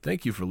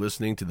Thank you for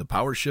listening to the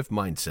Power Shift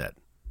Mindset.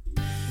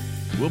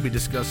 We'll be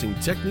discussing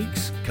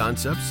techniques,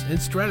 concepts,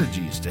 and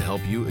strategies to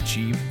help you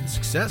achieve the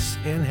success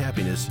and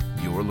happiness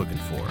you're looking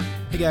for.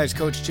 Hey guys,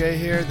 Coach Jay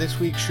here. This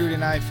week, Shruti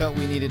and I felt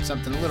we needed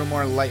something a little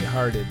more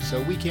lighthearted,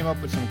 so we came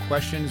up with some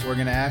questions we're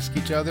going to ask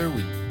each other.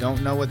 We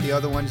don't know what the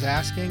other one's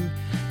asking,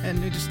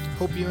 and we just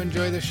hope you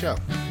enjoy the show.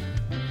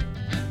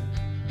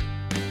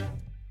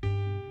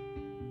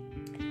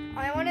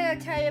 I wanted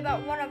to tell you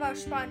about one of our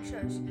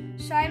sponsors,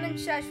 Simon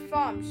Says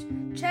Farms.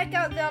 Check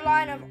out their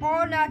line of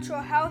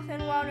all-natural health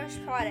and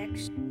wellness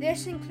products.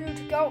 This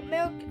includes goat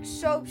milk,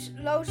 soaps,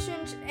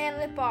 lotions, and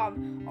lip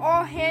balm,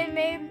 all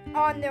handmade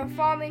on their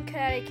farm in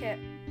Connecticut.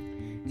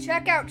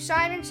 Check out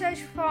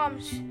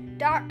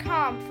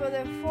SimonsAysFarms.com for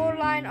their full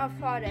line of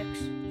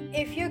products.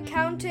 If you're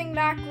counting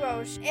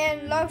macros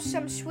and love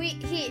some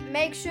sweet heat,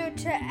 make sure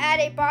to add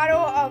a bottle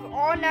of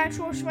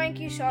all-natural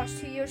swanky sauce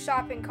to your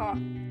shopping cart.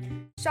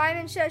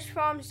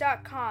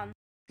 SimonsAysFarms.com.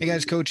 Hey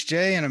guys, Coach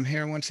Jay, and I'm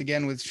here once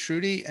again with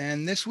Shruti,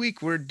 and this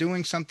week we're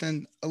doing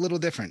something a little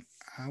different.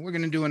 We're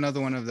going to do another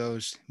one of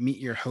those meet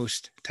your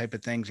host type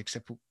of things,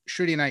 except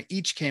Shruti and I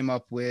each came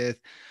up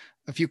with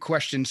a few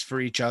questions for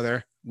each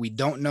other. We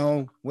don't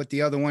know what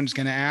the other one's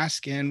going to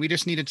ask, and we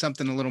just needed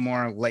something a little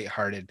more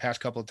lighthearted. Past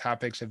couple of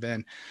topics have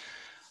been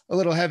a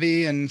little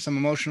heavy and some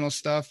emotional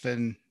stuff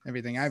and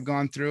everything I've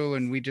gone through.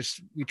 And we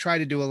try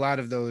to do a lot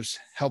of those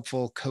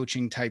helpful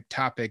coaching type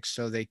topics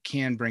so they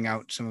can bring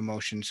out some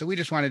emotion. So we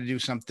just wanted to do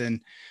something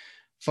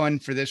fun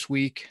for this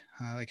week.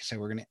 Like I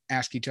said, we're going to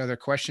ask each other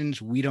questions.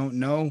 We don't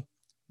know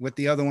what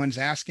the other one's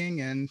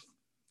asking, and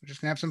we're just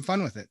gonna have some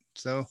fun with it.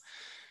 So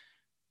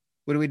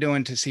what are we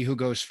doing to see who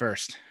goes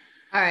first?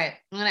 All right.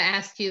 I'm going to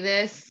ask you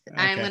this. Okay.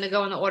 I'm going to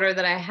go in the order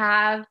that I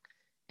have,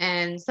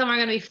 and some are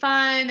going to be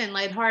fun and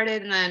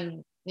lighthearted. And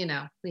then,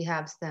 we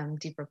have some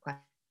deeper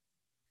questions.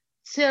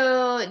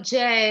 So,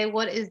 Jay,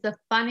 what is the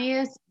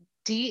funniest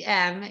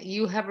DM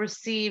you have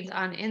received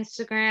on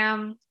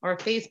Instagram or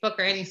Facebook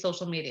or any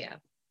social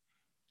media?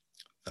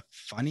 The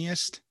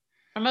funniest?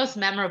 Or most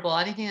memorable,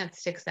 anything that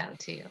sticks out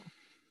to you?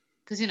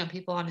 Because,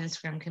 people on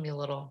Instagram can be a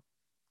little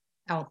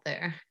out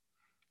there.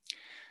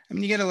 I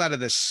mean, you get a lot of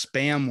the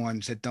spam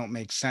ones that don't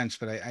make sense,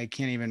 but I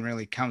can't even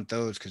really count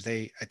those because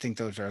I think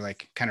those are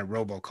like kind of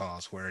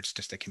robocalls where it's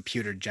just a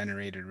computer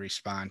generated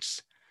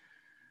response.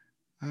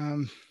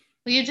 Well,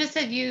 you just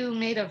said you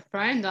made a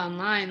friend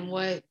online.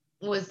 What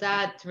was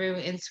that,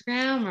 through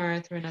Instagram or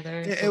through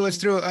another? It was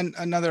through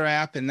another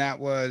app, and that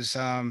was,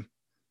 and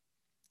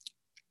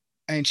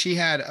she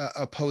had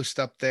a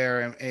post up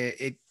there,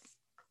 and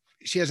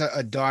she has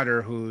a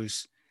daughter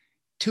who's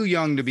too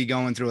young to be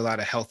going through a lot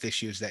of health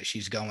issues that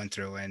she's going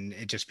through, and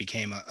it just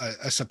became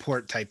a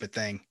support type of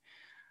thing.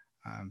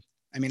 I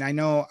mean, I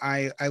know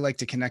I like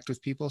to connect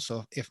with people,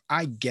 so if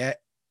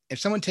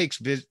someone takes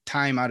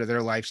time out of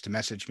their lives to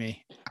message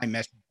me, I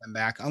message them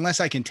back, unless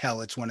I can tell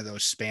it's one of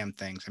those spam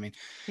things. I mean,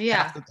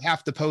 yeah,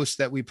 half the posts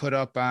that we put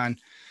up on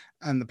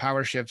the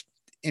Power Shift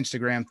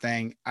Instagram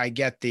thing, I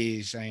get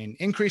these,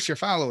 increase your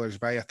followers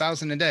by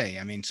 1,000 a day.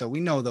 I mean, so we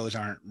know those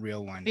aren't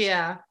real ones.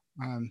 Yeah.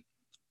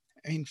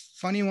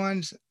 Funny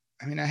ones.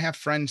 I mean, I have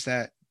friends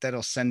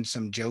that'll send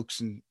some jokes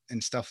and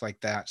stuff like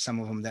that. Some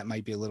of them that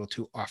might be a little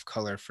too off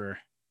color for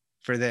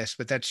this,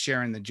 but that's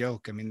sharing the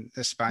joke. I mean,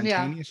 the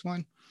spontaneous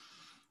one.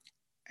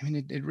 I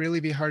mean, it'd really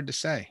be hard to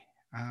say.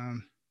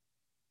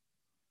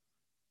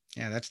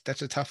 Yeah,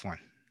 that's a tough one.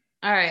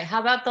 All right. How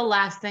about the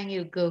last thing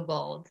you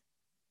Googled?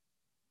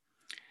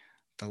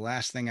 The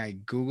last thing I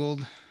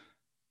Googled?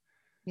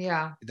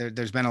 Yeah.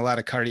 There's been a lot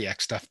of cardiac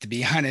stuff, to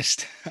be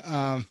honest.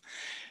 A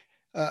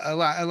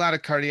lot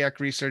of cardiac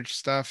research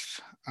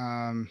stuff.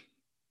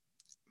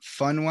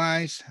 Fun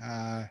wise,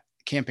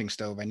 camping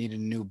stove. I need a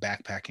new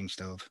backpacking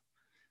stove.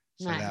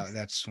 So nice.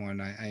 That's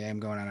one I am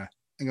going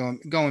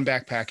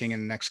backpacking in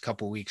the next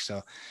couple of weeks.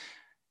 So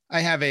I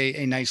have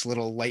a nice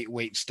little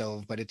lightweight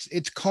stove, but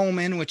it's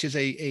Coleman, which is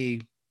a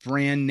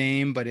brand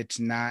name, but it's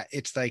not,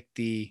 it's like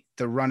the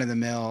run of the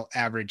mill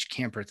average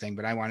camper thing,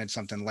 but I wanted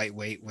something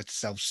lightweight with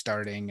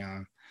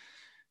self-starting.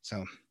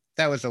 So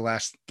that was the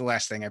last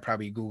thing I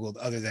probably Googled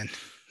other than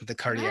the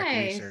cardiac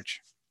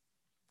research.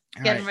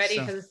 Getting ready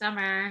for the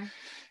summer.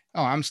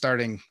 Oh, I'm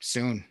starting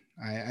soon.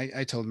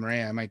 I told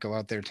Maria I might go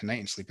out there tonight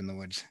and sleep in the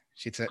woods.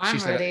 She said I'm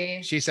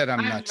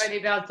nuts. Ready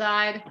to go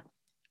outside.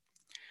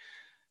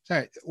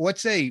 Sorry,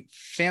 what's a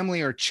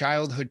family or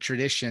childhood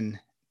tradition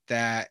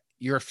that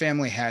your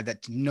family had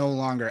that's no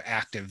longer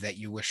active that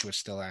you wish was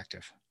still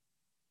active?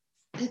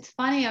 It's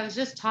funny. I was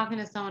just talking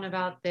to someone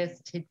about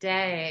this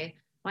today.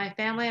 My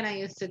family and I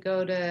used to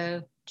go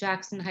to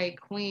Jackson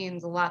Heights,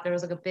 Queens a lot. There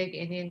was like a big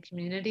Indian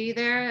community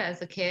there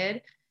as a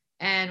kid.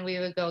 And we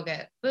would go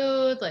get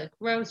food, like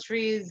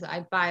groceries.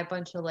 I'd buy a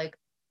bunch of like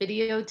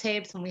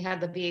videotapes when we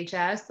had the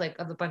VHS, like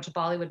of a bunch of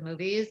Bollywood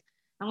movies.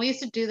 And we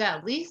used to do that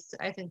at least,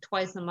 I think,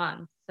 twice a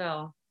month.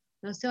 So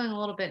I was feeling a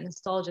little bit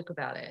nostalgic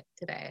about it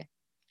today.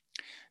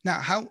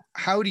 Now,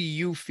 how do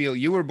you feel?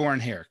 You were born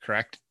here,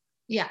 correct?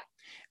 Yeah.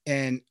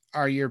 And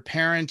are your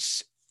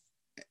parents,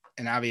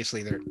 and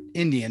obviously they're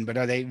Indian, but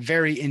are they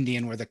very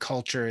Indian where the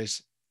culture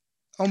is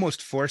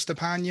almost forced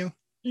upon you?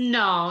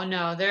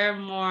 No, they're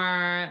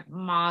more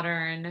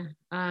modern.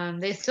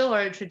 They still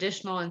are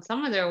traditional in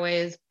some of their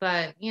ways,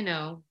 but they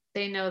know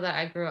that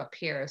I grew up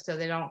here, so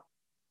they don't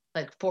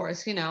like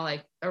force,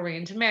 like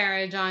arrange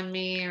marriage on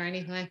me or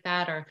anything like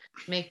that, or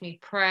make me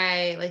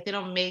pray. Like they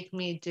don't make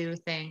me do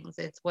things.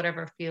 It's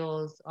whatever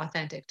feels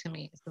authentic to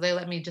me. So they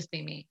let me just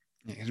be me.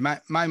 Yeah,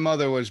 'cause my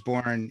mother was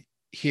born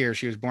here.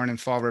 She was born in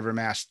Fall River,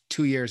 Mass,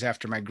 2 years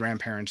after my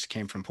grandparents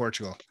came from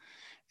Portugal.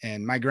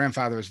 And my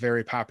grandfather was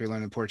very popular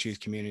in the Portuguese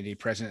community,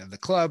 president of the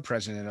club,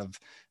 president of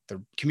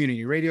the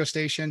community radio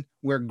station.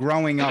 Where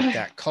growing up,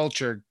 that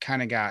culture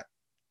got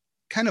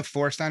kind of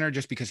forced on her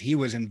just because he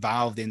was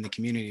involved in the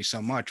community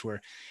so much,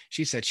 where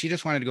she said she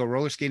just wanted to go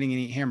roller skating and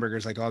eat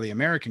hamburgers like all the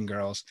American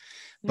girls.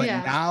 But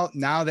Yeah.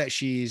 now that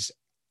she's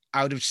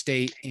out of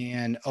state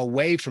and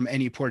away from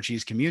any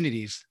Portuguese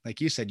communities,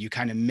 like you said, you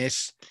kind of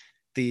miss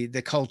the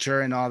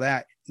culture and all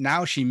that.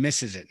 Now she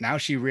misses it. Now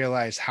she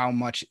realized how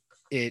much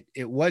it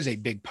was a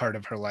big part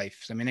of her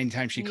life. So, I mean,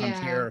 anytime she comes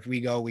Yeah. here, if we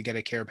go, we get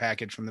a care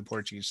package from the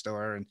Portuguese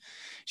store, and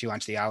she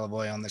wants the olive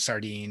oil and the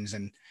sardines.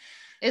 And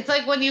It's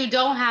like when you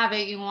don't have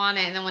it, you want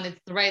it. And then when it's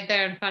right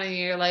there in front of you,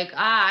 you're like,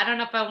 I don't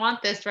know if I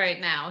want this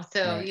right now.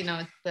 So, right.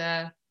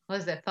 it's what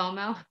is it,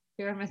 FOMO?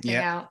 You're missing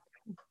Yeah. out.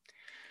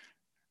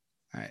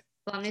 All right.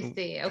 Let me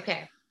see.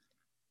 Okay.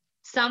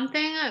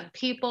 Something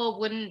people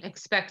wouldn't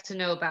expect to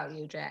know about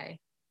you, Jay.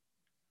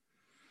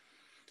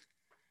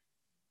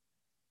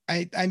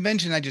 I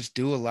mentioned I just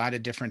do a lot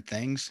of different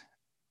things.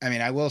 I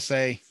mean, I will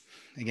say,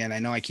 again, I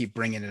know I keep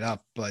bringing it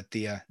up, but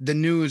the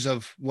news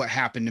of what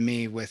happened to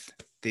me with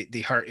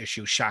the heart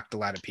issue shocked a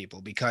lot of people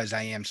because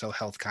I am so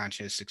health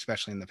conscious,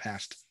 especially in the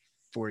past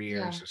 4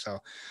 years Yeah. or so.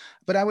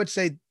 But I would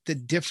say the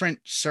different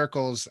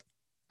circles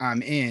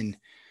I'm in,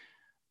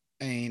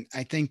 and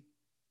I think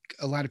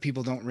a lot of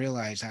people don't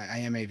realize I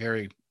am a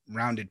very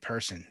rounded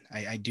person.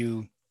 I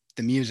do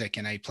the music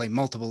and I play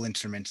multiple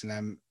instruments, and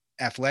I'm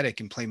athletic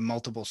and play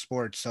multiple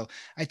sports. So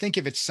I think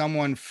if it's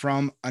someone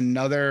from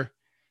another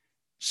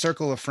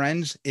circle of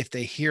friends, if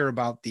they hear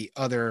about the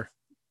other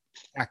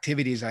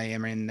activities I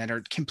am in that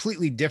are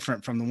completely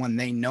different from the one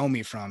they know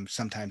me from,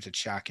 sometimes it's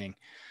shocking.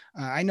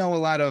 I know a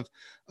lot of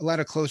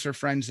closer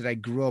friends that I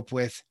grew up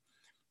with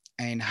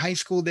in high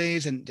school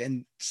days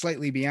and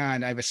slightly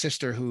beyond. I have a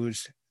sister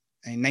who's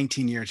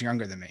 19 years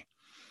younger than me.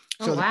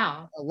 Oh, So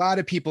wow. a lot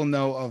of people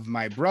know of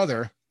my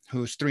brother,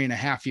 who's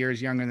 3.5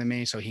 years younger than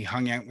me. So he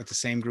hung out with the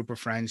same group of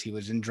friends. He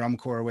was in drum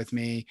corps with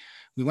me.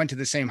 We went to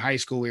the same high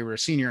school. We were a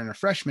senior and a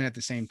freshman at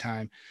the same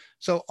time.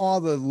 So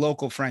all the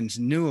local friends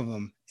knew of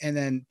him. And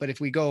then, but if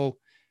we go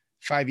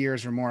 5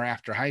 years or more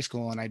after high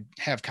school and I'd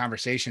have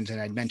conversations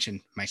and I'd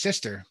mention my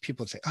sister,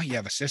 people would say, "Oh, you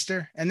have a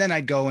sister?" And then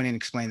I'd go in and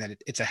explain that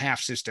it's a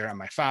half sister on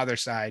my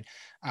father's side,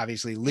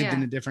 obviously lived in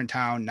Yeah. a different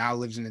town, now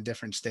lives in a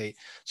different state.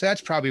 So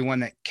that's probably one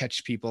that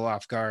catches people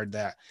off guard,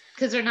 that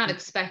Because they're not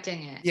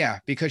expecting it. yeah,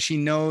 because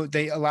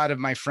a lot of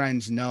my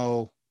friends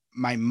know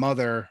my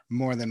mother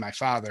more than my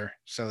father.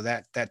 So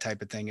that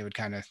type of thing, it would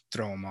kind of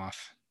throw them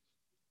off.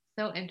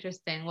 So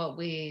interesting what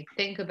we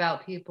think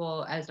about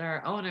people as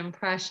our own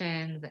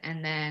impressions,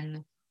 and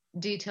then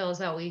details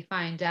that we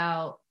find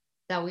out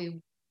that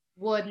we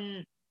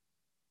wouldn't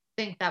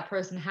think that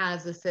person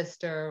has a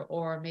sister,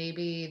 or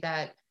maybe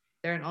that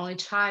they're an only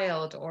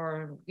child,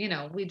 or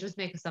we just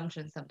make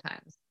assumptions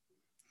sometimes.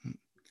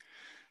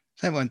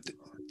 So I want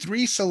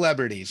three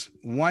celebrities,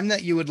 one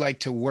that you would like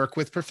to work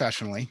with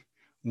professionally,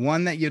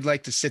 one that you'd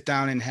like to sit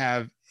down and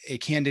have a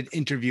candid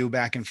interview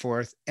back and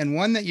forth, and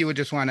one that you would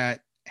just want to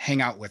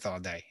hang out with all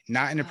day,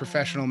 not in a Oh,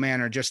 professional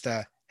manner, just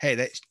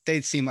hey,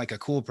 they seem like a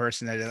cool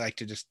person that I'd like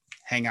to just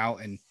hang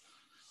out and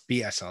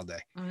BS all day.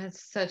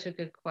 that's such a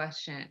good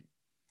question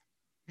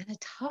and a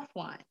tough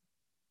one.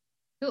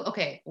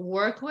 Okay,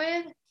 work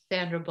with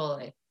Sandra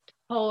Bullock,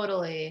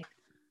 totally.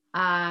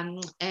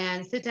 And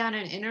sit down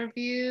and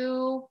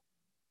interview.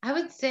 I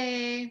would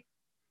say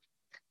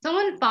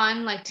someone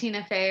fun like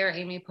Tina Fey or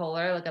Amy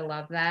Poehler. Like I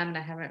love them, and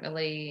I haven't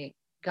really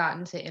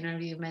gotten to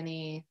interview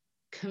many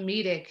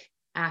comedic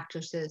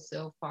actresses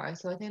so far.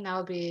 So I think that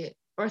would be,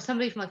 or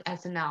somebody from like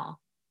SNL.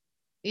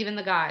 Even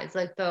the guys,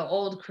 like the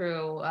old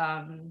crew,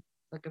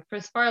 like if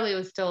Chris Farley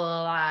was still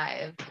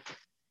alive.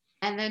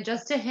 And then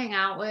just to hang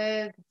out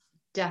with,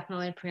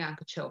 definitely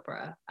Priyanka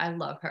Chopra. I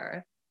love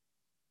her.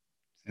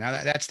 Now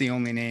that's the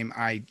only name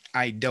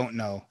I don't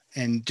know.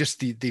 And just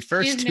the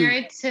first She's two,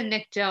 married to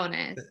Nick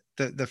Jonas.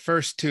 the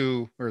first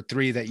two or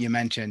three that you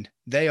mentioned,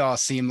 they all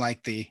seem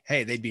like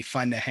hey, they'd be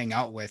fun to hang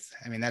out with.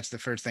 I mean, that's the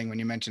first thing when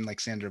you mentioned like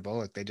Sandra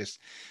Bullock,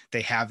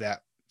 they have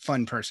that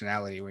fun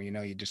personality where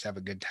you just have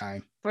a good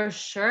time. For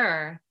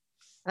sure.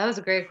 That was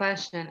a great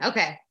question.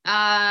 Okay.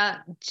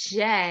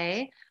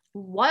 Jay,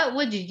 what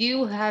would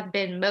you have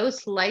been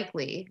most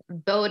likely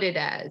voted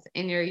as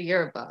in your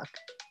yearbook?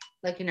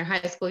 Like in your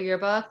high school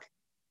yearbook?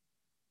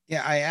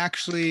 Yeah, I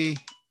actually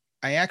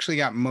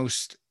got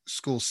most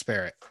school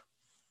spirit.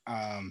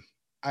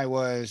 I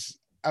was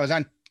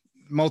on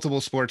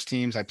multiple sports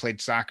teams. I played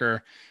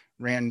soccer,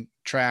 ran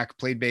track,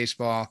 played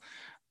baseball.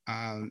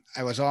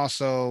 I was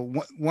also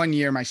one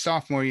year, my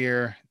sophomore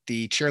year,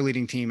 the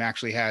cheerleading team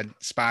actually had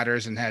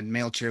spotters and had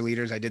male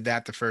cheerleaders. I did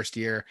that the first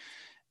year.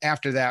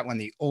 After that, when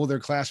the older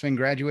classmen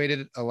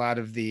graduated, a lot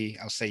of the,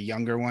 I'll say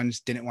younger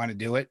ones didn't want to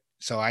do it.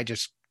 So I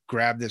just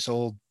grabbed this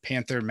old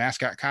Panther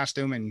mascot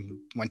costume and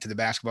went to the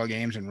basketball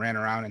games and ran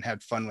around and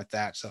had fun with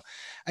that. So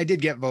I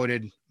did get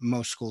voted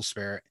most school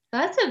spirit.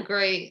 That's a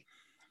great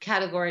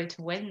category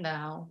to win,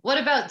 though. What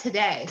about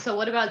today? So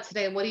what about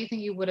today? What do you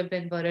think you would have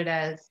been voted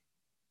as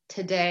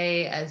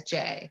today as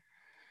Jay?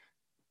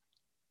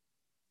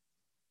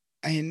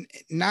 I mean,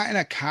 not in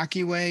a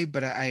cocky way,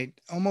 but I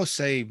almost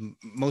say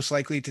most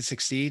likely to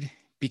succeed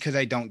because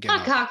I don't give Not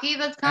up. cocky,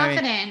 that's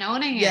confident and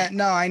owning it. Yeah,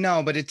 no, I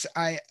know, but it's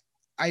I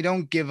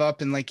don't give up.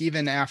 And like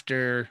even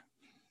after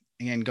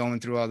again going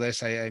through all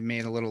this, I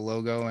made a little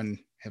logo and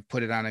have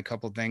put it on a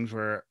couple things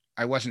where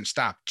I wasn't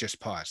stopped, just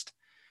paused.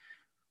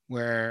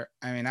 Where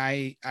I mean,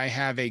 I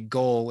have a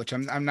goal which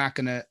I'm not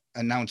going to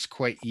announce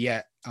quite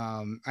yet.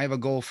 I have a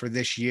goal for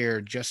this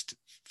year, just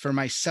for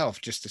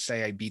myself, just to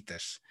say I beat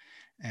this.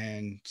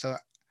 And so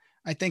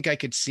I think I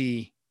could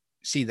see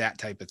that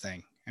type of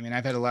thing. I mean,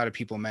 I've had a lot of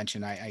people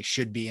mention I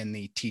should be in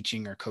the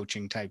teaching or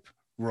coaching type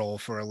role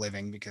for a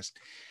living because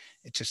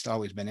it's just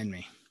always been in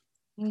me.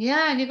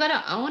 Yeah, and you got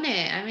to own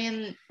it. I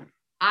mean,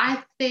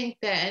 I think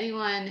that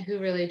anyone who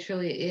really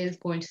truly is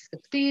going to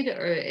succeed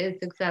or is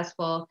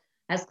successful,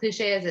 as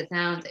cliche as it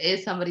sounds,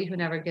 is somebody who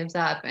never gives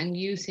up. And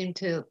you seem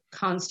to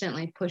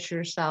constantly push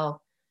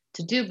yourself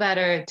to do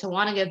better, to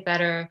want to get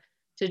better,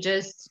 to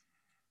just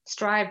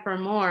strive for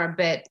more,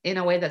 but in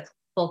a way that's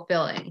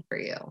fulfilling for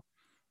you.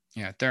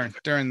 Yeah, during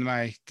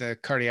the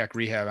cardiac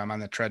rehab, I'm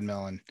on the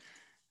treadmill and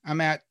I'm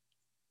at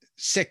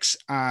 6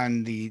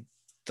 on the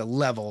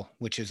level,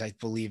 which is I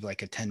believe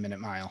like a 10-minute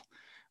mile,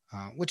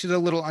 which is a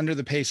little under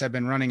the pace I've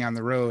been running on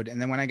the road. And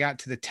then when I got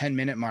to the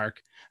 10-minute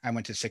mark, I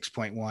went to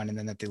 6.1, and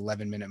then at the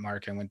 11-minute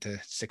mark, I went to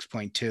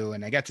 6.2,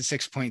 and I got to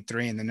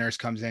 6.3, and the nurse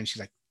comes in, she's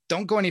like,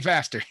 "Don't go any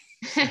faster."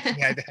 She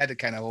had to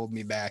kind of hold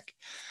me back.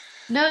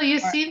 No, you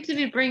seem to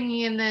be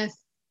bringing in this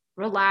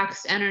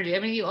relaxed energy. I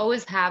mean, you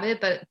always have it,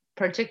 but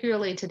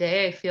particularly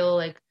today, I feel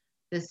like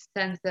this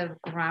sense of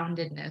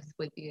groundedness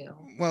with you.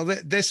 Well,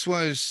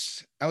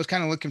 I was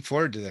kind of looking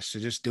forward to this. So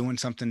just doing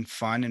something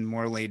fun and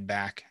more laid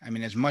back. I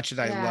mean, as much as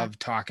I love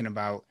talking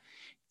about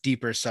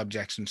deeper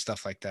subjects and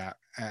stuff like that,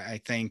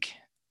 I think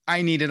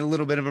I needed a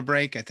little bit of a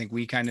break. I think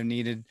we kind of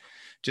needed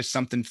just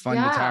something fun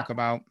to talk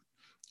about.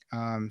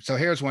 So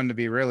here's one to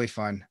be really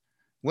fun.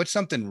 What's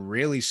something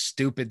really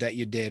stupid that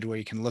you did where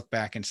you can look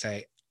back and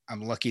say,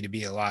 I'm lucky to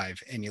be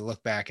alive? And you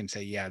look back and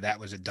say, yeah, that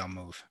was a dumb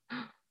move.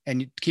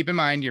 And keep in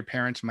mind, your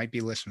parents might be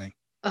listening.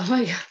 Oh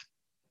my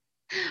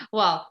God.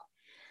 Well,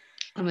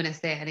 I'm going to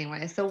say it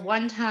anyway. So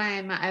one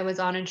time I was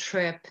on a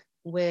trip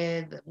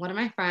with one of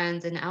my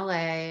friends in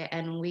LA,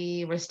 and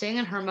we were staying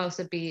in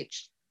Hermosa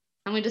Beach,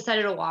 and we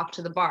decided to walk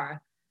to the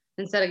bar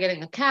instead of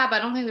getting a cab. I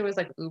don't think there was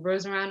like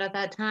Ubers around at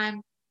that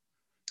time.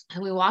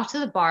 And we walked to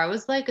the bar. It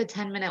was like a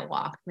 10-minute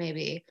walk,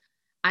 maybe.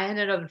 I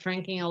ended up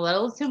drinking a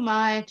little too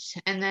much.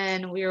 And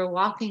then we were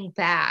walking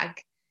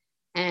back,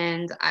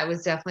 and I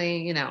was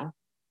definitely,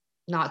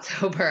 not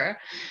sober.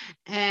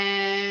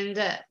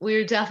 And we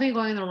were definitely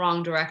going in the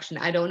wrong direction.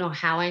 I don't know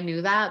how I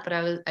knew that,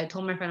 but I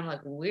told my friend, I'm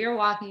like, we're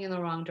walking in the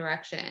wrong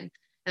direction. And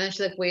then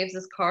she like waves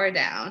this car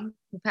down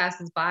and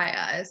passes by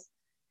us.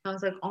 I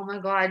was like, oh my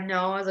God,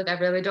 no. I was like, I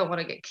really don't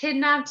want to get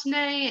kidnapped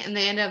tonight. And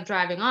they ended up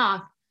driving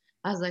off.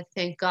 I was like,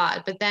 thank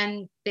God. But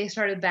then they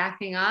started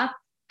backing up,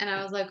 and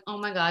I was like, oh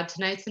my God,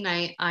 tonight's the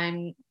night.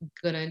 I'm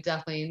going to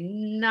definitely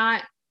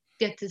not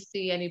get to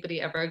see anybody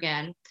ever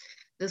again.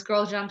 This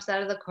girl jumps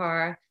out of the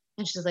car,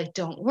 and she's like,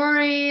 don't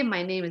worry,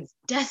 my name is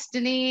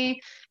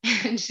Destiny.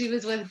 And she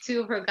was with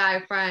 2 of her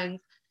guy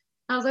friends.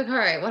 I was like, all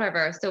right,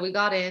 whatever. So we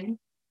got in,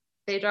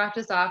 they dropped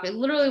us off. It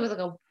literally was like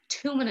a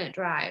 2-minute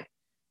drive,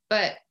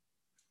 but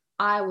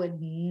I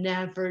would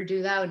never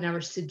do that. I would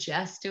never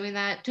suggest doing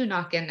that. Do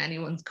not get in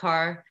anyone's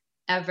car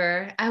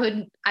ever.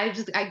 I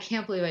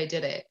can't believe I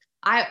did it.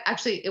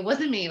 It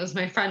wasn't me. It was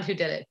my friend who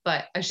did it,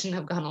 but I shouldn't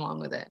have gone along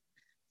with it.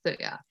 So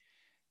yeah.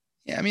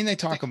 Yeah. I mean, they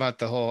talk about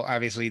the whole,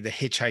 obviously the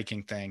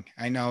hitchhiking thing.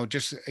 I know,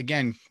 just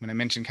again, when I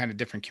mentioned kind of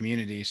different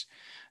communities,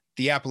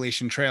 the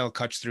Appalachian Trail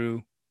cuts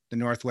through the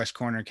northwest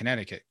corner of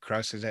Connecticut,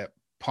 crosses at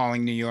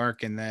Pawling, New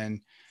York, and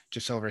then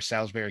just over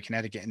Salisbury,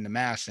 Connecticut into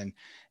Mass. And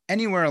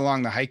anywhere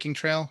along the hiking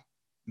trail,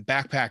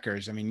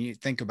 backpackers, I mean, you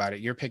think about it,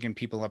 you're picking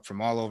people up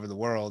from all over the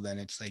world, and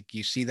it's like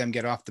you see them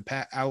get off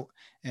the out.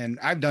 And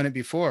I've done it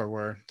before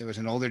where there was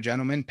an older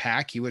gentleman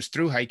he was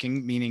through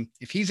hiking, meaning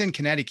if he's in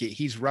Connecticut,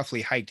 he's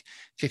roughly hiked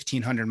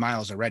 1,500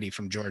 miles already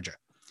from Georgia.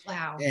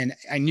 Wow. And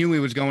I knew he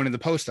was going to the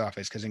post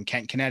office because in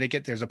Kent,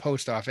 Connecticut, there's a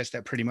post office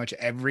that pretty much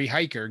every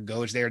hiker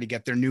goes there to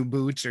get their new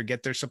boots or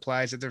get their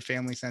supplies that their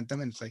family sent them.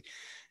 And it's like,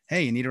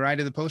 hey, you need a ride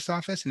to the post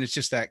office? And it's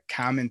just that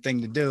common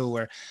thing to do,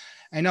 where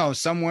I know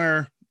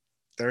somewhere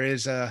there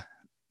is a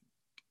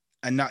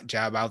nut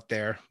job out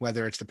there,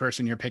 whether it's the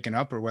person you're picking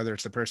up or whether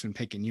it's the person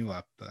picking you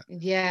up. But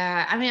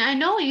yeah, I mean, I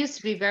know it used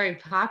to be very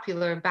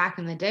popular back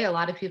in the day. A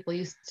lot of people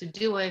used to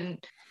do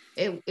it.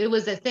 And it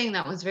was a thing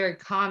that was very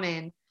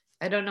common.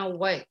 I don't know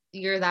what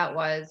year that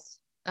was.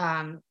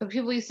 But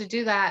people used to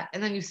do that.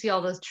 And then you see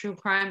all those true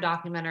crime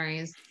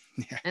documentaries.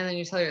 Yeah. And then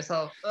you tell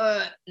yourself,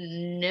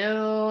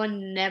 no,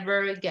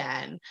 never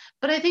again.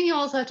 But I think you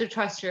also have to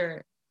trust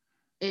your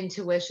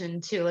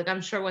intuition too. Like,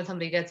 I'm sure when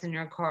somebody gets in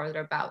your car,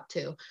 they're about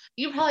to.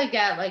 You probably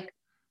get like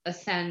a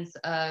sense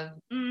of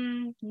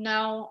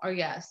no or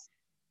yes.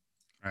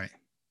 Right.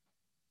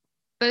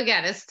 But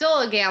again, it's still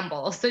a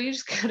gamble. So you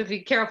just got to be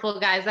careful,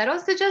 guys. I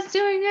don't suggest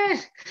doing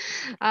it.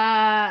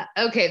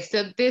 Okay,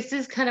 so this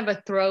is kind of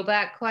a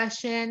throwback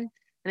question.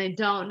 And I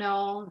don't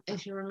know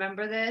if you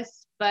remember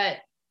this, but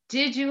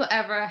did you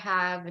ever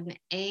have an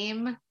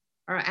AIM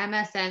or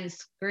MSN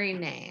screen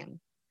name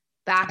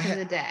back in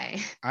the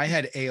day? I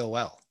had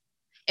AOL.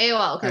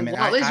 AOL. Okay,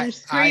 what was your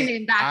screen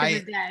name back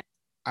in the day?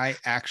 I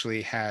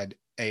actually had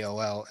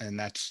AOL, and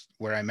that's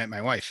where I met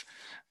my wife.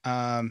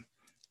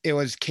 It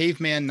was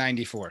Caveman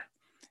 94.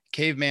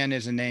 Caveman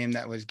is a name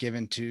that was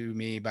given to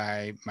me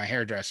by my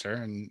hairdresser.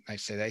 And I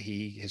say that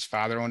his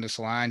father owned a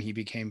salon. He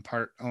became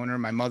part owner.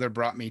 My mother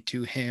brought me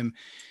to him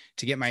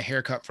to get my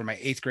hair cut for my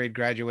 8th grade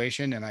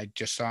graduation. And I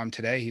just saw him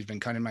today. He's been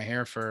cutting my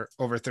hair for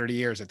over 30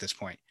 years at this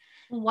point.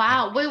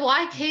 Wow. Wait,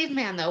 why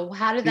Caveman though?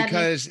 How did that?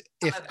 Because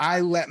if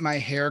I let my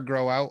hair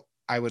grow out,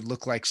 I would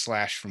look like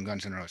Slash from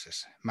Guns N'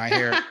 Roses. My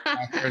hair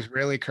is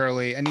really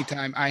curly.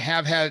 Anytime I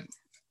have had,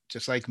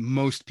 just like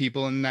most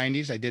people in the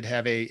 90s, I did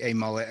have a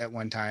mullet at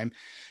one time.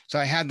 So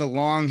I had the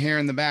long hair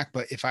in the back,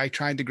 but if I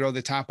tried to grow the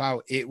top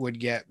out, it would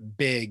get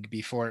big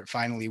before it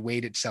finally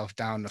weighed itself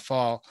down to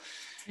fall.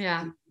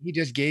 Yeah. He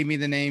just gave me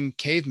the name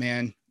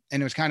Caveman.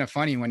 And it was kind of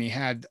funny when he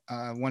had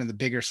one of the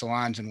bigger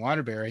salons in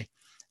Waterbury.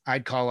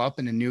 I'd call up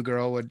and a new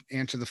girl would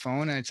answer the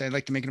phone. And I'd say, I'd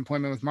like to make an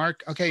appointment with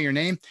Mark. Okay, your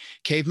name?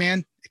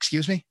 Caveman?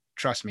 Excuse me?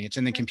 Trust me, it's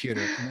in the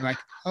computer. And they're like,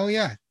 oh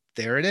yeah,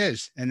 there it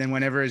is. And then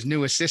whenever his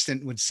new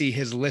assistant would see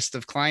his list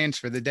of clients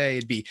for the day,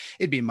 it'd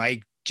be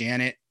Mike,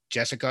 Janet,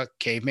 Jessica,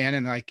 Caveman.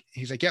 And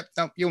he's like, yep,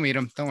 no, you'll meet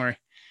him. Don't worry.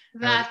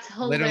 That's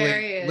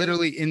hilarious.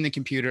 Literally in the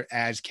computer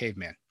as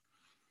Caveman.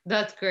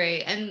 That's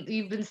great. And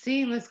you've been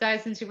seeing this guy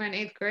since you were in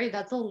 8th grade.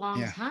 That's a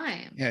long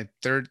time. Yeah.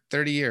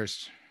 30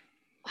 years.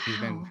 Wow. He's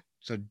been,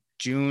 so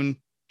June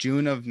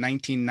of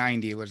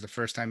 1990 was the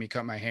first time he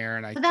cut my hair.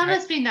 And that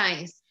must be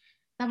nice.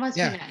 That must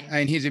be nice.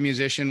 And he's a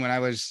musician. When I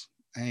was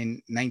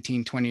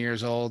 19, 20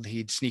 years old,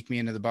 he'd sneak me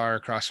into the bar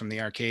across from the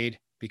arcade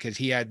because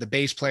he had the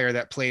bass player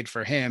that played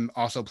for him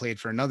also played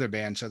for another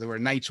band. So there were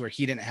nights where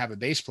he didn't have a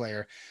bass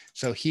player.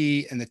 So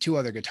he and the 2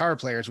 other guitar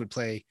players would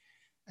play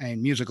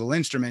musical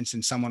instruments,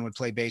 and someone would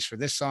play bass for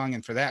this song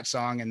and for that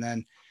song. And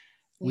then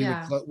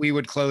we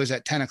would close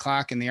at 10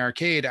 o'clock in the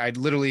arcade. I'd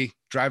literally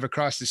drive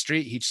across the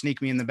street. He'd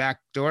sneak me in the back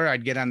door.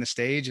 I'd get on the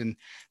stage and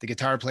the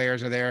guitar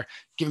players are there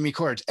giving me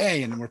chords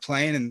A, and we're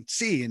playing, and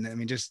C. And I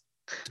mean, just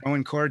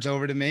throwing chords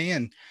over to me,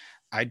 and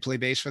I'd play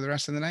bass for the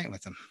rest of the night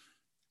with them.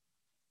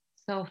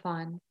 So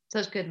fun.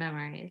 Such good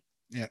memories.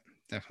 Yeah,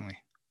 definitely.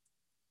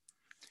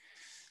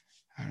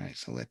 All right.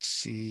 So let's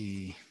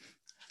see.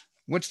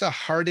 What's the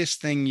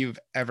hardest thing you've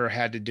ever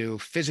had to do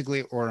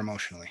physically or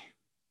emotionally?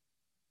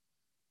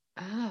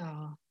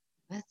 Oh,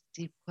 that's a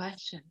deep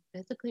question.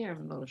 Physically or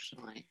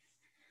emotionally?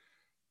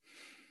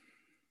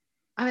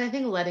 I mean, I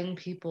think letting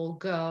people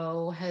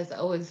go has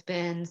always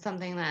been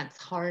something that's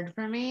hard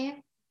for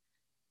me.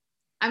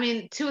 I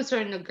mean, to a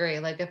certain degree,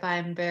 like if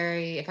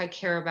I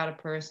care about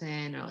a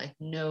person or like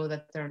know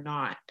that they're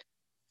not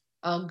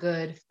a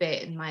good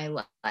fit in my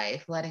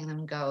life, letting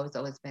them go has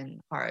always been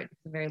hard.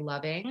 It's very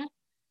loving.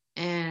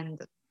 And,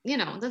 I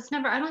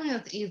don't think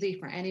that's easy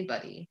for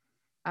anybody.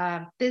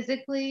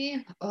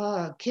 Physically,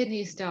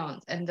 kidney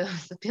stones. And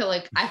those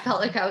I felt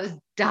like I was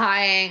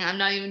dying. I'm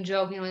not even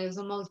joking. Like, it was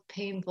the most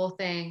painful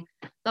thing.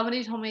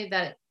 Somebody told me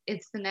that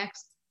it's the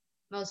next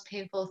most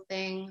painful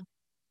thing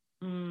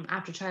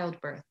after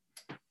childbirth.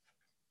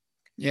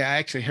 Yeah, I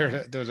actually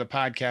heard there was a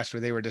podcast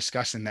where they were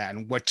discussing that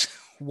and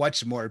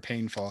what's more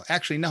painful.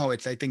 Actually, no, I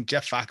think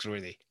Jeff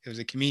Foxworthy. It was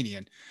a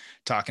comedian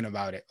talking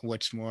about it.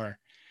 What's more?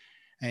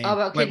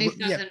 About kidney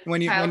stones. Yeah,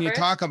 when you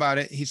talk about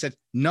it, he said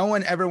no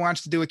one ever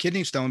wants to do a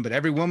kidney stone, but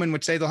every woman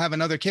would say they'll have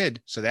another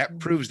kid. So that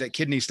proves that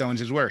kidney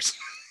stones is worse.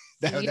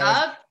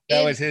 that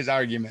was his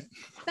argument.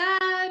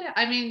 Sad.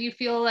 I mean, you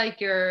feel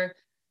like you're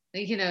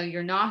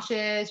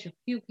nauseous, you're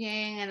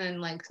puking, and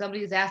then like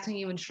somebody's asking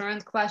you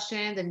insurance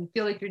questions, and you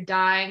feel like you're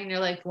dying, and you're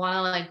like want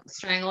to like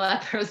strangle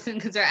that person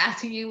because they're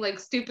asking you like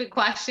stupid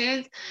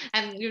questions,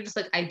 and you're just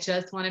like, I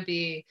just want to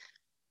be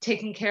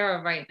taken care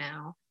of right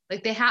now.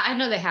 Like I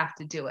know they have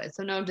to do it,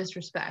 so no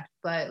disrespect,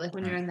 but like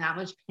when you're in that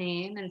much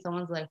pain and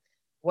someone's like,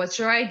 what's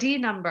your ID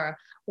number?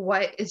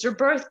 What is your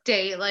birth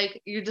date? Like,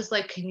 you're just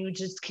like, can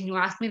you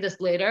ask me this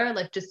later?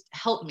 Like, just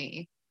help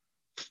me.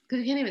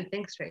 Because you can't even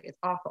think straight. It's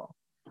awful.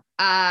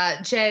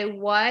 Jay,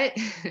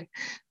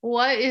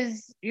 what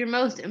is your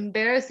most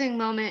embarrassing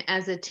moment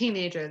as a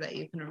teenager that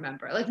you can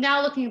remember? Like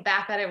now looking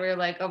back at it, where you're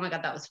like, oh my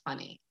God, that was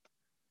funny.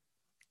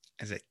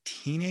 As a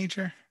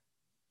teenager?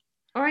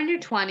 Or in your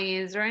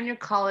 20s or in your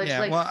college.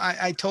 Yeah, well,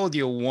 I told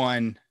you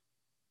one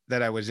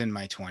that I was in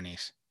my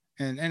 20s.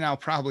 And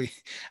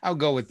I'll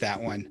go with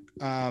that one.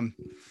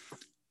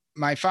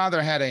 my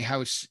father had a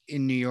house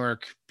in New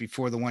York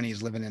before the one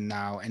he's living in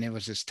now. And it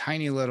was this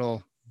tiny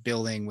little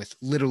building with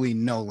literally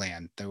no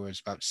land. There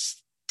was about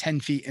 10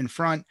 feet in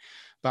front,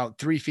 about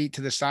 3 feet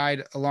to the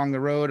side along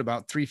the road,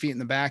 about 3 feet in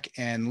the back,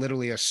 and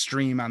literally a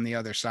stream on the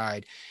other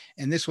side.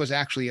 And this was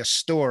actually a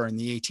store in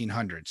the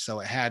 1800s. So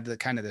it had the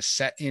kind of the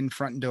set in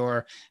front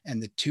door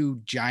and the two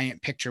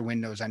giant picture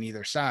windows on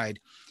either side.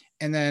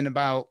 And then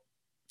about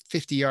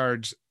 50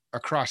 yards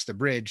across the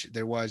bridge,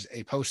 there was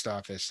a post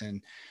office.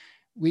 And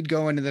we'd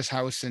go into this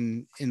house,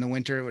 and in the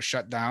winter it was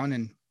shut down,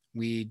 and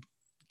we'd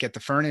get the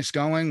furnace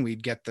going,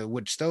 we'd get the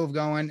wood stove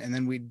going, and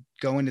then we'd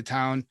go into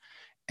town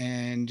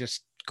and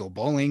just go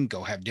bowling,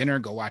 go have dinner,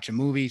 go watch a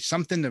movie,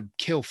 something to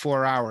kill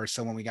 4 hours.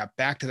 So when we got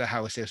back to the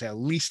house, it was at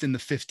least in the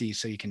 50s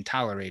so you can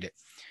tolerate it.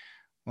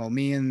 Well,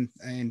 me and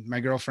my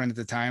girlfriend at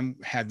the time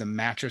had the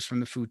mattress from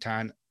the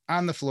futon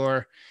on the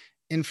floor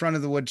in front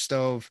of the wood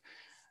stove,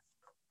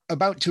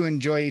 about to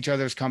enjoy each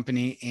other's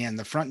company, and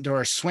the front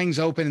door swings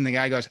open and the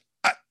guy goes,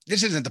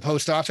 "This isn't the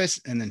post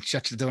office," and then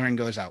shuts the door and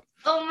goes out.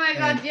 Oh my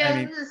God,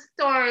 yes, this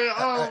story.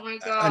 Oh my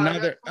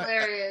God, that's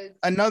hilarious.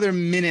 Another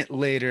minute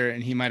later,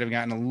 and he might have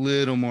gotten a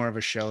little more of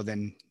a show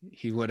than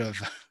he would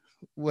have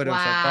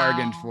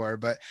bargained for.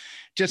 But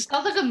just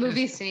sounds like a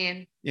movie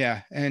scene.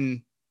 Yeah,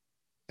 and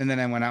then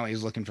I went out. He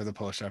was looking for the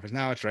post office.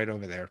 Now it's right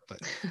over there. But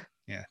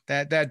yeah,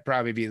 that'd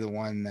probably be the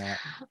one that.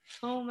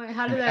 Oh my!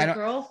 How did that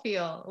girl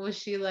feel? Was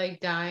she like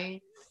dying?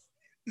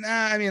 Nah,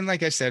 I mean,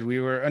 like I said, we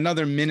were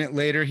another minute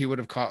later. He would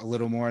have caught a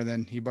little more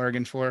than he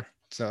bargained for.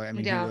 So I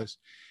mean, yeah. He was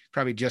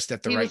probably just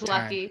at the right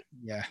time. Lucky.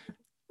 Yeah.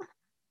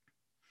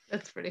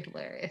 That's pretty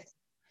hilarious.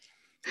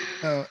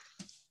 So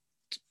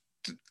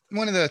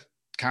one of the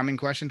common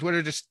questions, what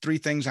are just 3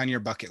 things on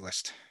your bucket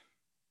list?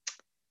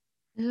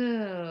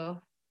 Oh,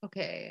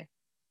 okay.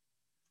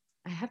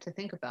 I have to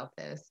think about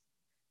this.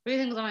 3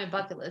 things on my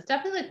bucket list.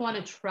 Definitely want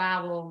to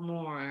travel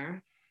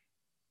more.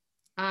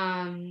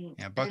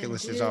 Yeah, bucket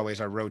list is always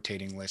a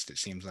rotating list. It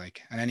seems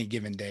like on any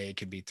given day, it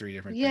could be 3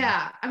 different things.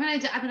 Yeah. I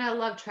mean, I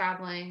love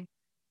traveling.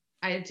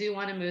 I do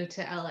want to move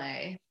to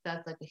LA.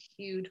 That's like a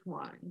huge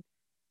one.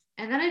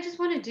 And then I just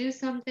want to do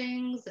some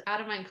things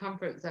out of my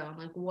comfort zone,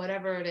 like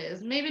whatever it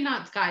is. Maybe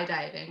not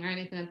skydiving or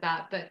anything like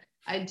that, but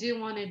I do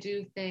want to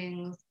do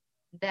things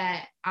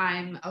that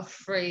I'm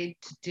afraid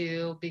to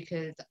do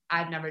because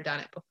I've never done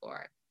it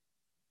before.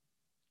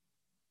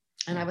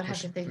 And I would have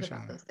to think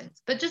about those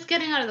things. But just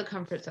getting out of the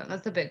comfort zone,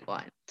 that's a big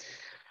one.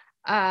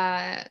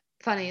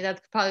 Funny,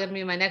 that's probably going to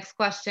be my next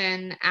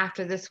question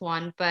after this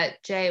one.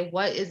 But Jay,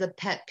 what is a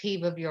pet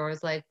peeve of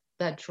yours, like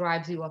that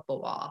drives you up a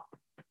wall?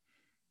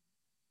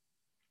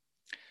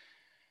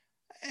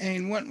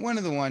 And one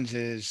of the ones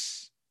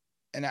is,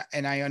 and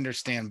I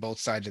understand both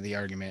sides of the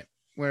argument,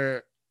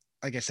 where,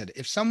 like I said,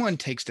 if someone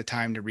takes the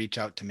time to reach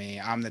out to me,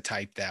 I'm the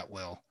type that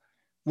will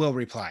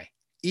reply.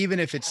 Even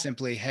if it's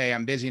simply, hey,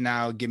 I'm busy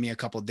now, give me a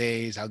couple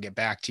days, I'll get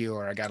back to you,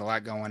 or I got a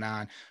lot going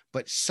on,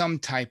 but some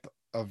type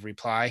of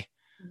reply.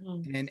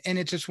 Mm-hmm. And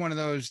it's just one of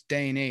those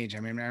day and age.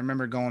 I mean, I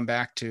remember going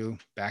back in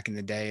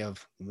the day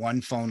of one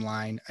phone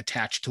line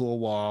attached to a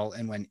wall.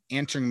 And when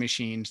answering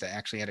machines that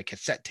actually had a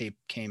cassette tape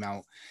came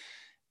out,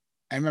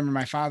 I remember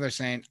my father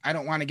saying, I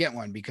don't want to get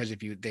one because if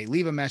they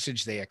leave a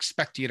message, they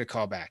expect you to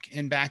call back.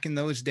 And back in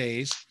those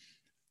days,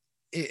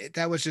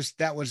 that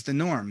was the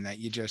norm, that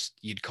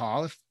you'd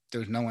call. If there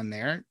was no one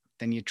there,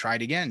 then you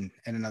tried again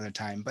at another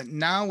time. But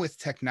now with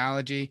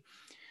technology,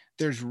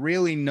 there's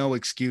really no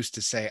excuse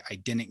to say, I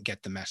didn't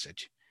get the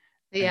message.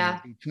 Yeah.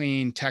 I mean,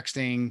 between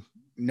texting,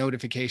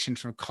 notifications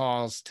from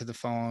calls to the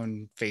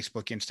phone,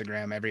 Facebook,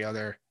 Instagram, every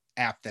other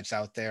app that's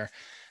out there.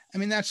 I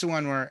mean, that's the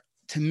one where,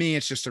 to me,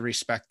 it's just a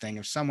respect thing.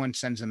 If someone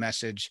sends a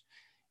message,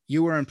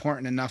 you were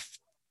important enough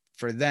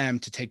for them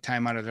to take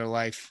time out of their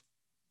life.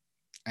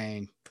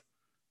 And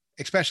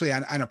especially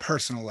on a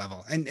personal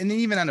level and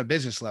even on a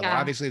business level. Yeah.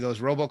 Obviously those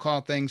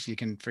robocall things, you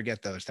can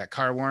forget those. That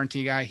car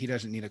warranty guy, he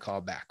doesn't need a call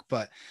back.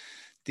 But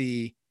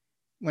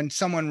when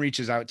someone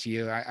reaches out to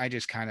you, I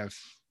just kind of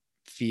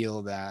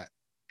feel that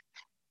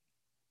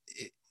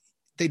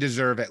they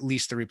deserve at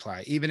least a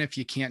reply. Even if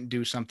you can't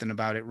do something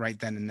about it right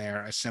then and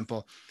there, a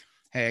simple,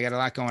 hey, I got a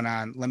lot going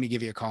on, let me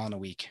give you a call in a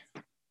week.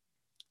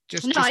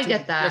 I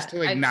get that. Just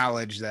to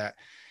acknowledge that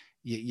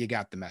you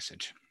got the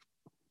message.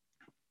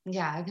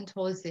 Yeah, I can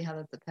totally see how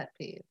that's a pet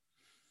peeve.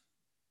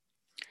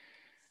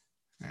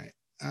 All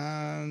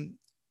right.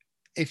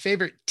 A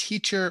favorite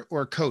teacher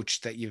or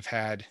coach that you've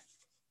had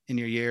in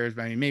your years?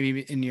 I mean,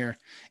 maybe in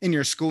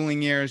your schooling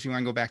years, you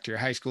want to go back to your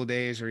high school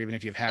days, or even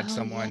if you've had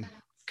someone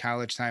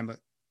college time, but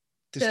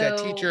just that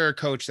teacher or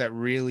coach that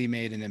really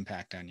made an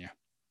impact on you.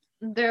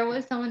 There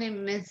was someone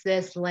named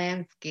Mrs.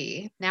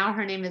 Lansky. Now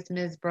her name is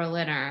Ms.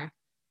 Berliner.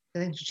 I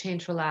think she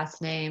changed her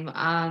last name.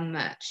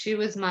 She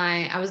was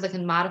I was like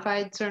in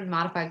certain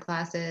modified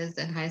classes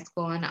in high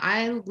school, and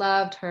I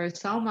loved her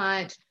so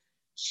much.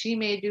 She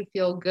made you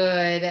feel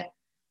good.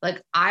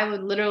 Like I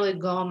would literally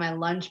go on my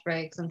lunch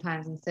break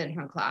sometimes and sit in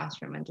her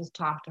classroom and just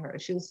talk to her.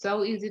 She was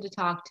so easy to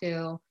talk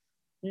to,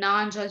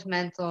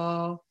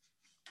 non-judgmental,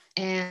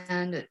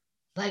 and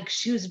like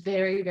she was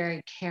very,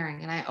 very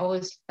caring. And I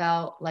always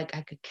felt like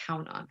I could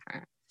count on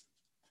her.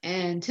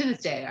 And to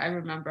this day, I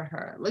remember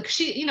her. Like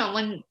she, you know,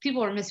 when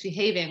people were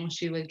misbehaving,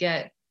 she would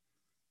get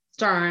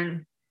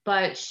stern,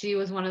 but she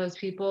was one of those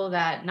people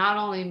that not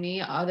only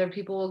me, other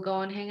people would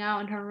go and hang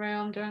out in her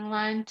room during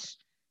lunch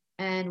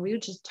and we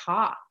would just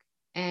talk.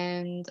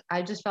 And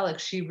I just felt like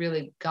she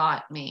really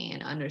got me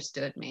and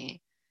understood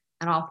me.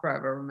 And I'll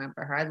forever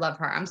remember her. I love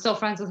her. I'm still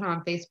friends with her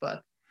on Facebook.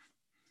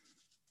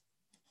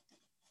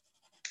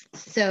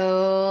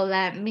 So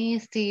let me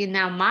see.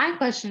 Now, my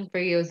question for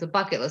you is a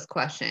bucket list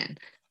question.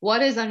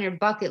 What is on your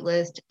bucket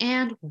list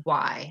and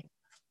why?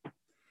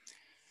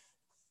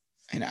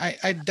 And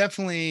I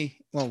definitely,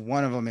 well,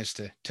 one of them is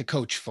to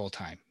coach full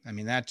time. I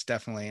mean, that's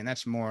definitely, and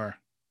that's more,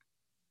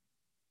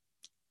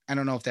 I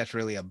don't know if that's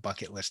really a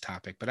bucket list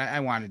topic, but I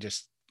want to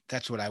just,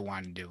 that's what I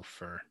want to do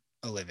for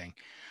a living.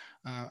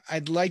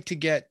 I'd like to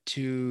get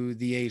to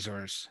the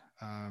Azores.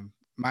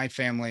 My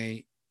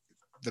family,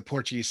 the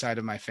Portuguese side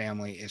of my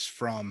family is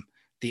from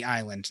the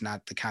islands,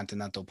 not the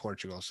continental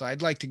Portugal. So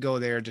I'd like to go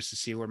there just to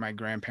see where my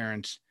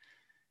grandparents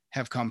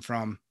have come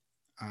from.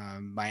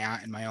 My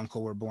aunt and my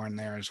uncle were born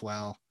there as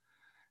well.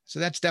 So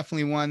that's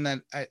definitely one that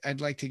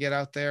I'd like to get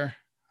out there.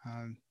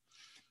 I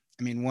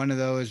mean, one of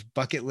those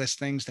bucket list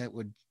things that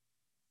would,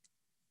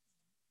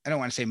 I don't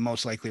want to say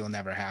most likely will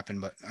never happen,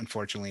 but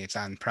unfortunately it's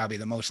on probably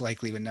the most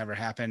likely would never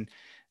happen.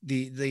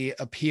 The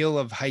appeal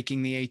of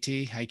hiking the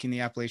AT, hiking the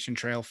Appalachian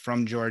Trail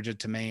from Georgia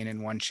to Maine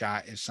in one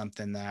shot is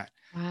something that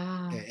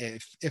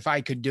if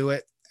I could do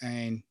it,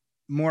 and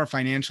more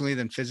financially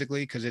than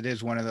physically, because it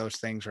is one of those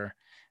things where,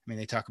 I mean,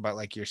 they talk about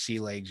like your sea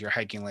legs, your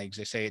hiking legs,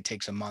 they say it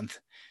takes a month.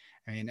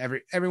 I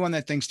mean, everyone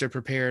that thinks they're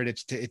prepared,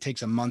 it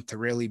takes a month to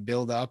really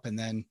build up. And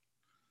then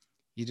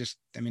you just,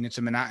 I mean, it's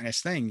a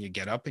monotonous thing. You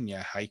get up and you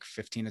hike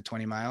 15 to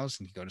 20 miles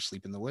and you go to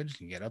sleep in the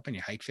woods. You get up and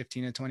you hike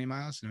 15 to 20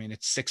 miles. I mean,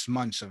 it's 6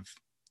 months of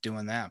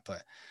doing that,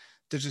 but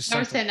there's just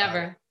never say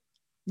never.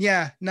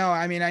 Yeah, no,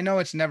 I mean, I know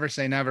it's never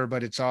say never,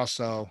 but it's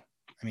also,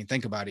 I mean,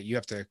 think about it. You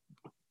have to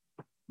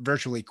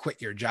virtually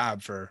quit your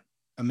job for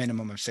a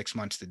minimum of 6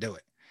 months to do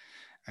it.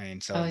 I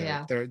mean, so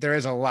there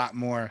is a lot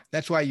more.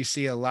 That's why you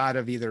see a lot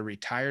of either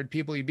retired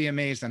people. You'd be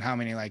amazed on how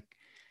many like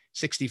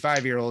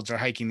 65-year-olds are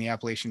hiking the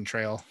Appalachian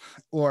Trail,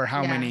 or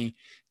how many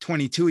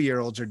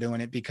 22-year-olds are doing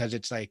it, because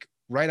it's like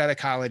right out of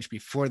college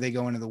before they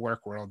go into the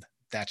work world.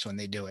 That's when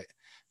they do it,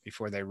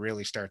 before they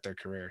really start their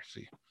career.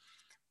 See,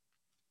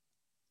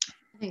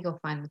 I think you'll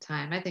find the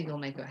time. I think you'll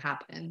make it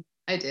happen.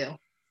 I do.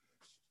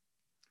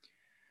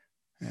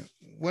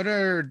 What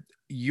are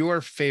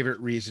your favorite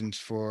reasons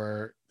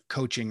for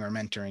coaching or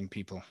mentoring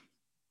people?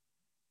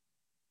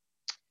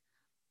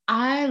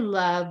 I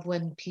love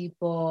when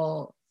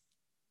people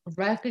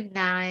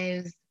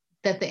recognize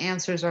that the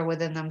answers are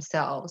within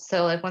themselves.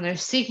 So like when they're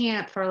seeking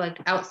it for like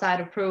outside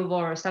approval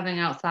or something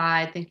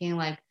outside, thinking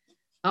like,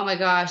 oh my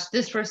gosh,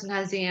 this person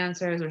has the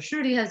answers or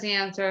Shruti has the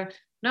answer.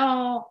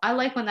 No, I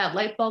like when that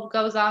light bulb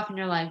goes off and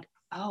you're like,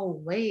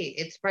 oh wait,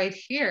 it's right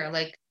here.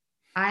 Like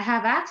I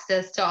have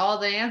access to all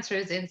the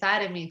answers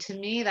inside of me. To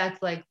me,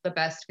 that's like the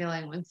best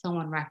feeling when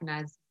someone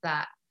recognizes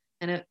that.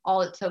 And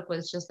all it took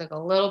was just like a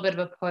little bit of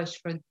a push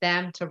for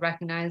them to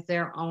recognize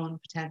their own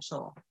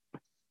potential.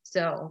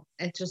 So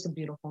it's just a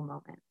beautiful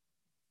moment.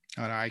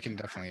 Oh, no, I can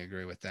definitely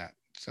agree with that.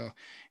 So you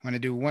want to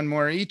do one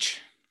more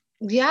each?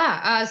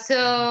 Yeah.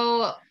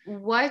 So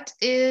what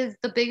is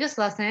the biggest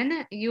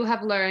lesson you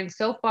have learned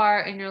so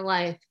far in your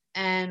life,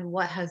 and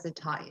what has it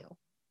taught you?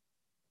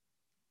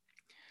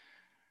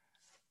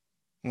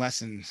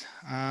 Lessons.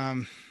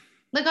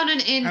 Like on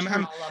an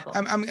internal level.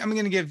 I'm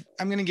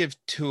gonna give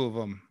two of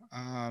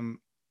them.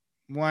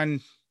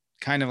 One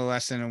kind of a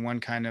lesson and one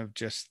kind of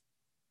just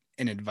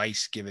an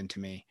advice given to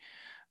me.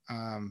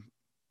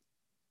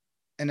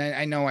 And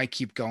I know I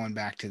keep going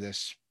back to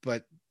this,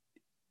 but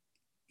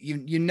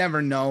you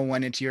never know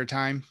when it's your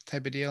time,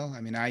 type of deal.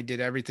 I mean, I did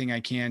everything I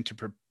can to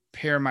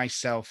prepare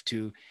myself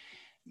to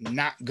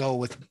not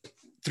go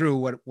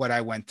through what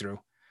I went through,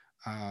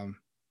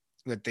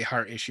 with the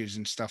heart issues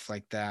and stuff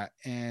like that.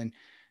 And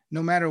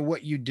no matter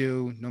what you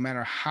do, no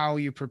matter how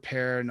you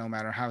prepare, no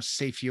matter how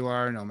safe you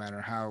are, no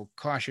matter how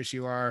cautious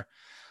you are,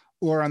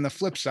 or on the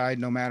flip side,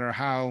 no matter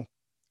how,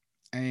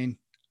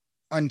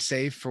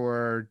 unsafe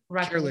or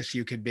careless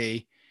you could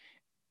be,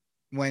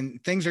 when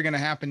things are going to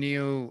happen to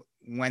you,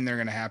 when they're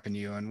going to happen to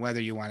you, and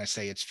whether you want to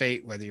say it's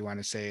fate, whether you want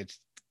to say it's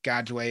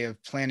God's way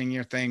of planning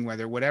your thing,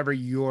 whatever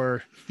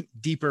your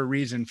deeper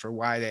reason for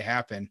why they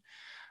happen.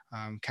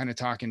 Kind of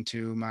talking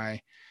to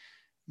my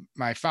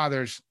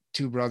father's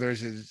two brothers.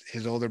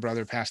 His older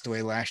brother passed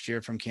away last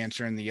year from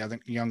cancer, and the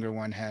younger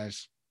one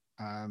has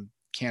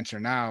cancer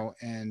now.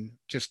 And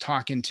just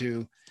talking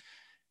to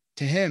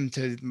him,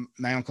 to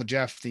my Uncle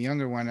Jeff, the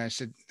younger one, I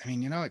said,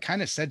 it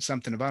kind of said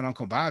something about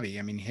Uncle Bobby.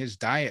 I mean, his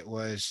diet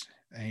was,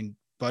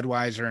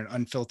 Budweiser and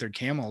unfiltered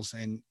Camels,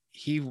 and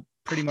he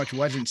pretty much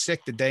wasn't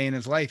sick the day in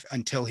his life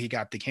until he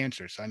got the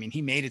cancer. So,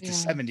 he made it to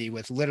 70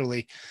 with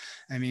literally,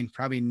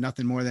 probably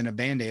nothing more than a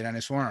Band-Aid on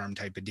his forearm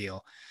type of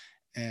deal.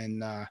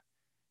 And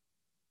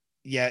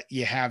yet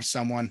you have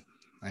someone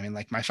I mean,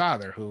 like my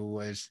father, who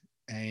was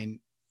in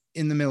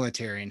the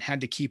military and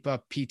had to keep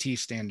up PT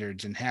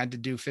standards and had to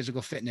do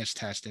physical fitness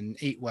tests and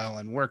ate well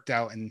and worked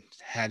out and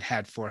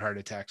had 4 heart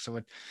attacks.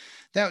 So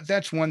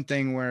that's one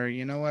thing where,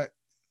 you know what,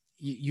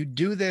 you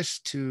do this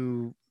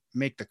to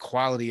make the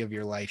quality of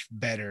your life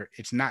better.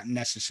 It's not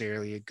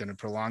necessarily going to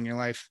prolong your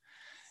life.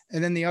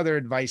 And then the other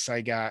advice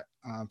I got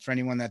for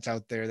anyone that's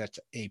out there, that's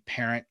a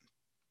parent,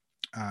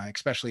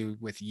 especially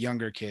with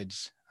younger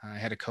kids. I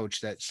had a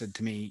coach that said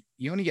to me,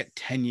 you only get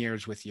 10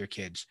 years with your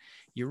kids.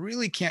 You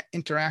really can't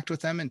interact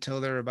with them until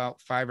they're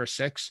about 5 or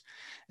 6.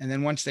 And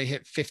then once they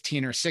hit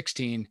 15 or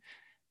 16,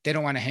 they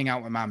don't want to hang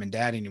out with mom and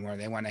dad anymore.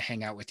 They want to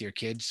hang out with your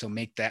kids. So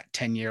make that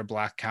 10-year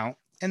block count.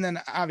 And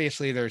then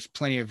obviously there's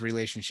plenty of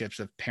relationships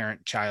of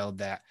parent-child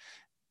that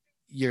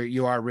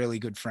you are really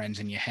good friends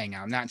and you hang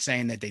out. I'm not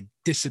saying that they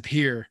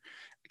disappear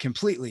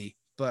completely,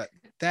 but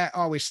that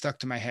always stuck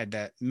to my head,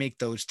 that make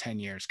those 10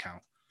 years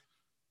count.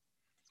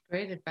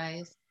 Great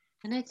advice.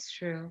 And it's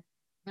true.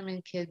 I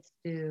mean, kids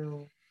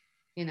do,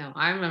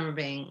 I remember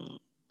being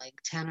like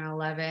 10 or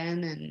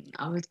 11 and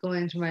I was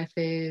going through my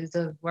phase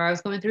of where I was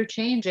going through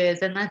changes,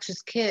 and that's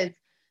just kids.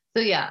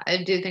 So yeah,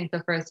 I do think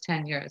the first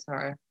 10 years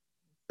are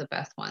the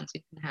best ones you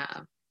can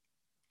have.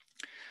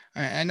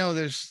 I know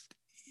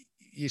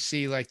you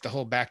see like the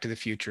whole Back to the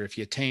Future. If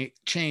you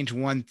change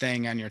one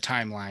thing on your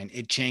timeline,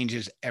 it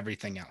changes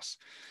everything else.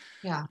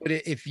 Yeah. But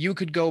if you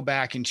could go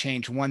back and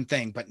change one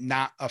thing, but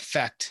not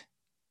affect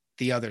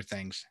the other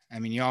things. I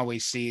mean, you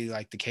always see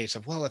like the case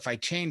of, well, if I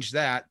changed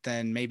that,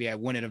 then maybe I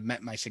wouldn't have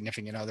met my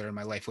significant other and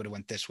my life would have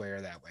went this way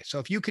or that way. So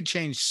if you could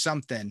change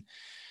something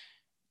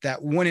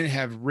that wouldn't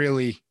have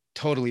really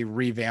totally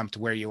revamped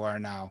where you are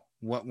now,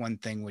 what one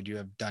thing would you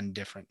have done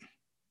different?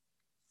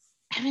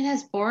 I mean,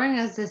 as boring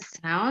as this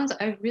sounds,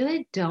 I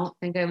really don't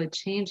think I would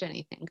change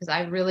anything, because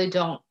I really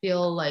don't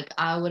feel like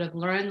I would have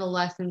learned the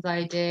lessons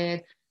I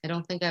did. I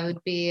don't think I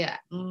would be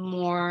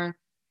more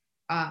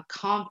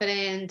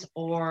confident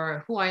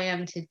or who I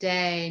am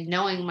today,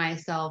 knowing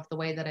myself the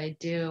way that I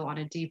do on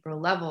a deeper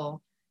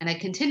level. And I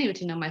continue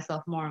to know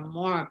myself more and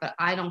more, but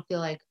I don't feel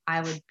like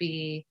I would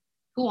be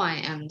who I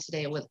am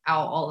today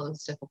without all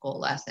those difficult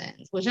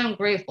lessons, which I'm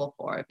grateful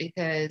for,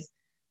 because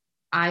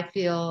I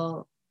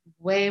feel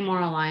way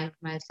more aligned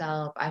with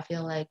myself. I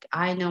feel like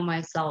I know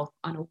myself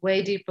on a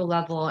way deeper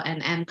level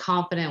and am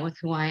confident with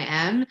who I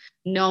am,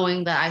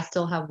 knowing that I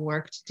still have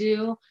work to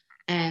do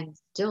and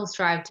still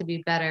strive to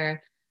be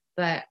better.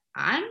 But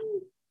I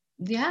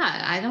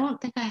don't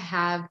think I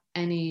have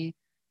any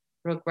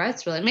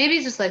regrets really.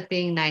 Maybe just like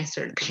being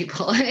nicer to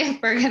people,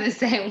 if we're going to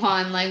say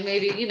one, like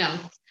maybe,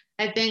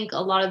 I think a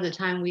lot of the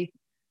time we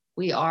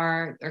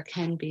are or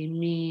can be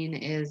mean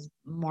is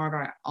more of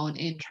our own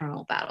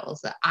internal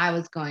battles that I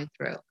was going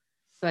through.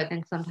 So I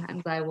think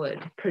sometimes I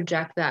would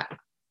project that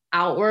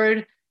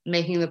outward,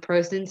 making the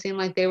person seem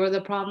like they were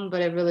the problem,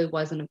 but it really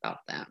wasn't about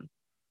them.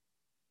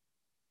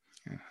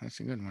 Yeah, that's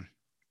a good one.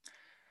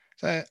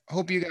 So I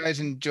hope you guys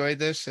enjoyed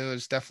this. It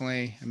was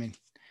definitely,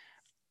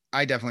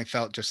 I definitely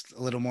felt just a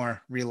little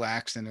more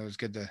relaxed, and it was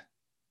good to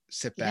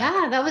sit back.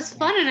 Yeah, that was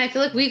fun. And I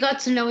feel like we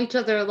got to know each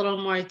other a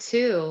little more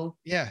too.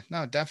 Yeah,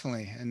 no,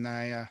 definitely. And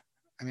I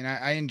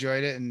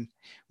enjoyed it. And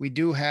we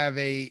do have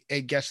a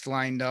guest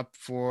lined up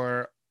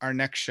for our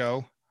next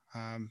show.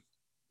 And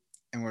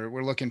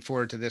we're looking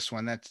forward to this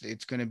one.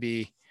 It's going to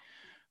be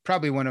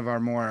probably one of our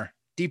more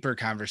deeper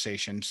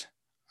conversations.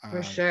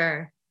 For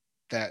sure.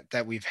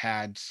 That we've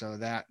had. So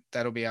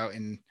that'll be out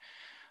in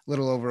a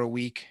little over a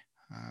week.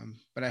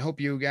 But I hope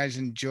you guys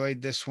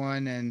enjoyed this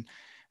one. And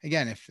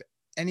again, if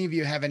any of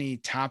you have any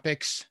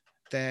topics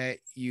that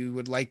you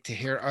would like to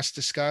hear us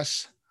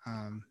discuss,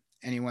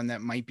 anyone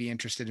that might be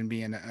interested in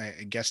being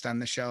a guest on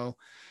the show,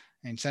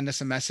 and send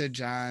us a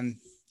message on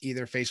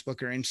either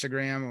Facebook or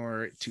Instagram,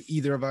 or to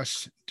either of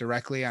us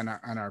directly on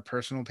our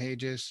personal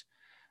pages.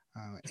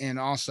 And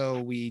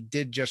also, we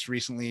did just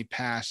recently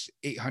pass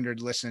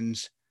 800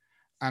 listens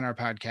on our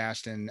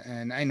podcast.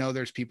 And I know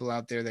there's people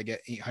out there that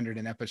get 800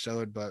 an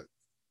episode, but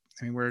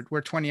I mean,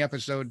 we're 20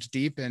 episodes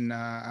deep, and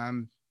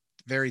I'm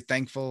very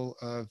thankful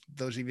of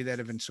those of you that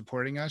have been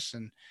supporting us,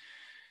 and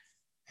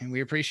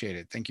we appreciate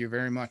it. Thank you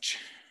very much.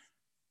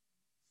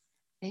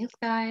 Thanks,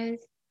 guys.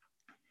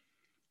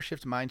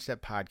 Shift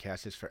Mindset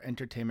podcast is for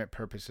entertainment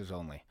purposes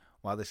only.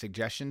 While the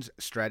suggestions,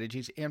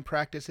 strategies, and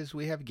practices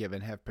we have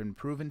given have been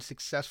proven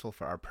successful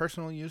for our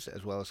personal use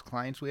as well as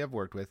clients we have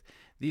worked with,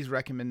 these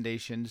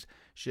recommendations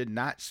should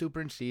not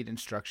supersede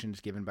instructions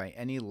given by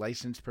any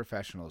licensed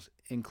professionals,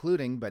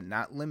 including but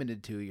not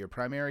limited to your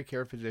primary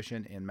care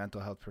physician and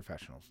mental health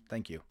professionals.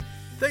 Thank you.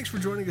 Thanks for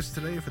joining us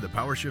today for the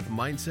PowerShift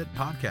Mindset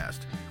podcast.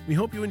 We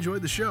hope you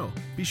enjoyed the show.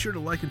 Be sure to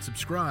like and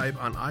subscribe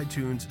on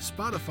iTunes,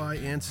 Spotify,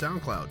 and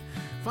SoundCloud.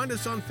 Find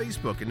us on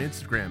Facebook and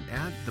Instagram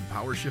at The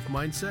PowerShift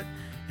Mindset,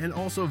 and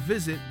also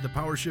visit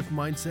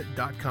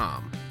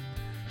thepowershiftmindset.com.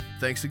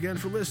 Thanks again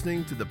for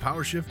listening to The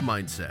PowerShift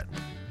Mindset.